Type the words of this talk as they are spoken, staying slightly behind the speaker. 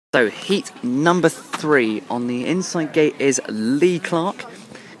So heat number 3 on the inside gate is Lee Clarke.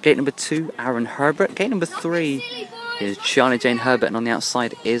 Gate number 2, Aaron Herbert. Gate number 3 is Charlie Jane Herbert, and on the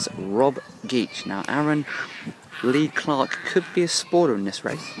outside is Rob Geach. Now Aaron Lee Clarke could be a spoiler in this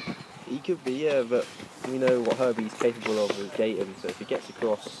race. He could be, yeah, but we know what Herbie's capable of with gating, so if he gets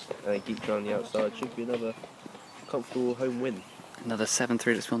across and Geach around the outside, should be another comfortable home win. Another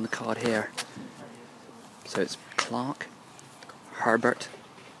 7-3 that's on the card here. So it's Clarke, Herbert,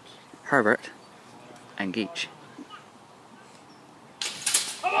 and Geach.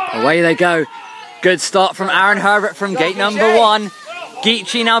 Away they go. Good start from Aaron Herbert from gate number 1.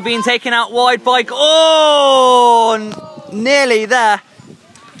 Geachy now being taken out wide by... Oh! Nearly there.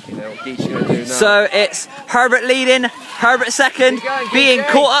 You know what Geach's going to do now. So it's Herbert leading, Herbert second, being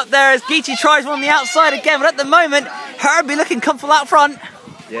caught up there as Geachy tries one on the outside again, but at the moment, Herbie looking comfortable out front.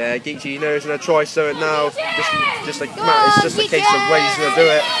 Yeah, Geachy, you know he's going to try something now. Just like Matt, it's just a case of when he's going to do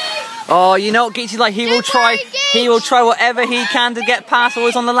it. Oh, you know what Geachy's like, he will try whatever he can to get past,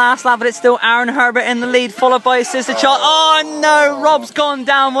 always on the last lap, but it's still Aaron Herbert in the lead, followed by his sister Charlie. Oh no, Rob's gone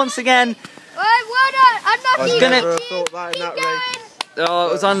down once again. I never thought that in that race. Oh,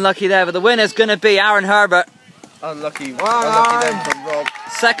 it was unlucky there, but the winner's going to be Aaron Herbert. Unlucky then from Rob.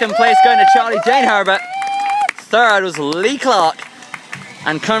 Second place going to Charlie Jane Herbert. Third was Lee Clarke.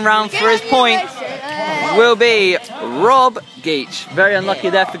 And come round for his point will be Rob Geach. Very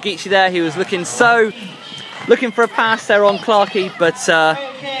unlucky there for Geachy there. He was looking for a pass there on Clarke, but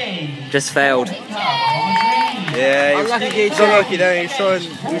just failed. Yeah, he's unlucky there. He's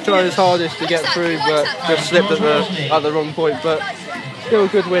trying his hardest to get through, but just slipped at the wrong point. But still a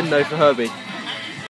good win though for Herbie.